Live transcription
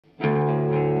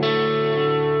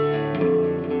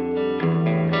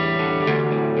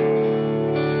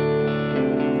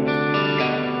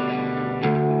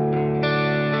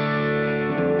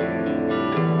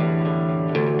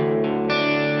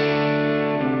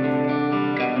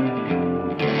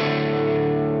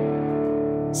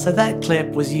So that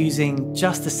clip was using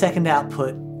just the second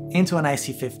output into an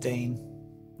AC15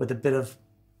 with a bit of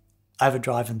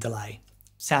overdrive and delay.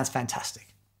 Sounds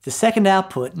fantastic. The second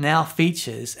output now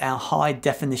features our high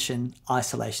definition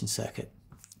isolation circuit.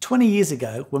 20 years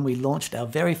ago, when we launched our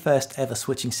very first ever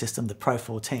switching system, the Pro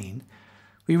 14,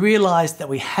 we realized that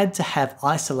we had to have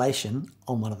isolation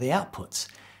on one of the outputs.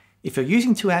 If you're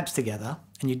using two amps together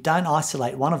and you don't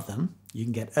isolate one of them, you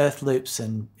can get earth loops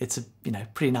and it's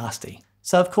pretty nasty.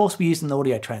 So of course we used an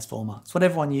audio transformer. It's what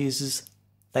everyone uses.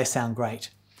 They sound great.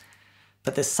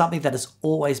 But there's something that has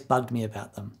always bugged me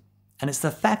about them. And it's the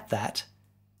fact that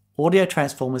audio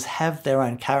transformers have their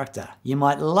own character. You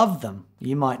might love them,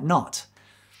 you might not.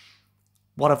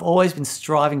 What I've always been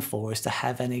striving for is to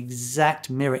have an exact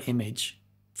mirror image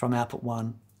from output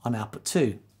 1 on output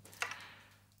 2.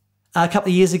 A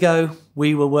couple of years ago,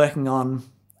 we were working on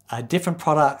a different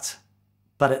product,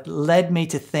 but it led me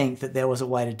to think that there was a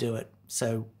way to do it.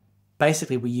 So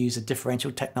basically we use a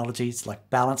differential technology. It's like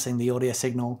balancing the audio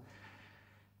signal,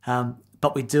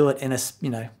 but we do it in a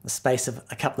space of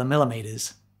a couple of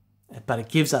millimeters. But it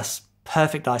gives us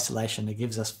perfect isolation. It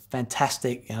gives us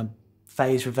fantastic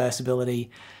phase reversibility.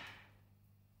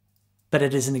 But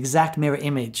it is an exact mirror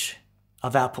image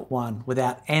of output 1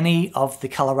 without any of the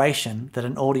coloration that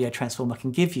an audio transformer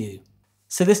can give you.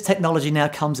 So this technology now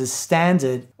comes as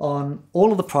standard on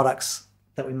all of the products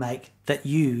that we make that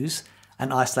use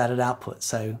an isolated output.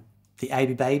 So the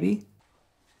ABY BABY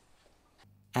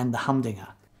and the HumDinger,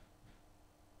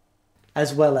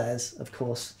 as well as, of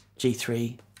course,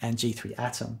 G3 and G3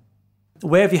 Atom.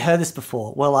 Where have you heard this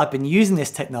before? Well, I've been using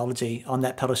this technology on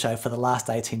That Pedal Show for the last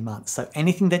 18 months. So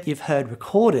anything that you've heard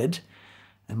recorded,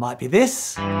 it might be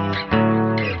this.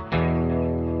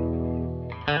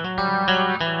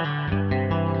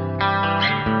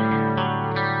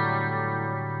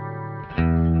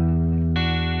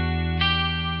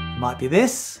 Might be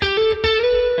this.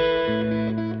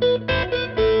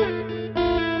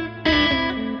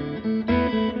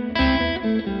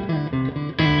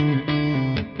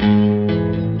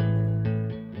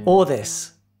 Or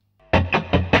this.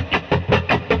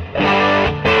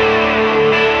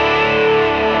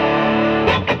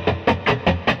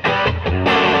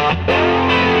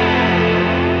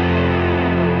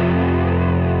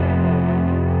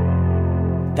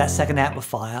 That second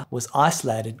amplifier was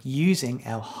isolated using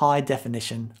our high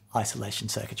definition isolation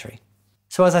circuitry.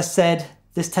 So as I said,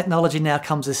 this technology now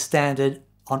comes as standard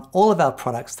on all of our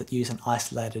products that use an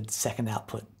isolated second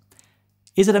output.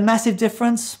 Is it a massive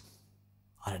difference?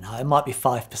 I don't know, it might be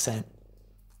 5%,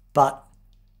 but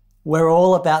we're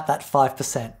all about that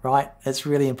 5%, right? It's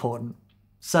really important.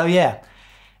 So yeah,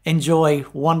 enjoy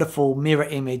wonderful mirror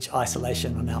image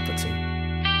isolation on output 2.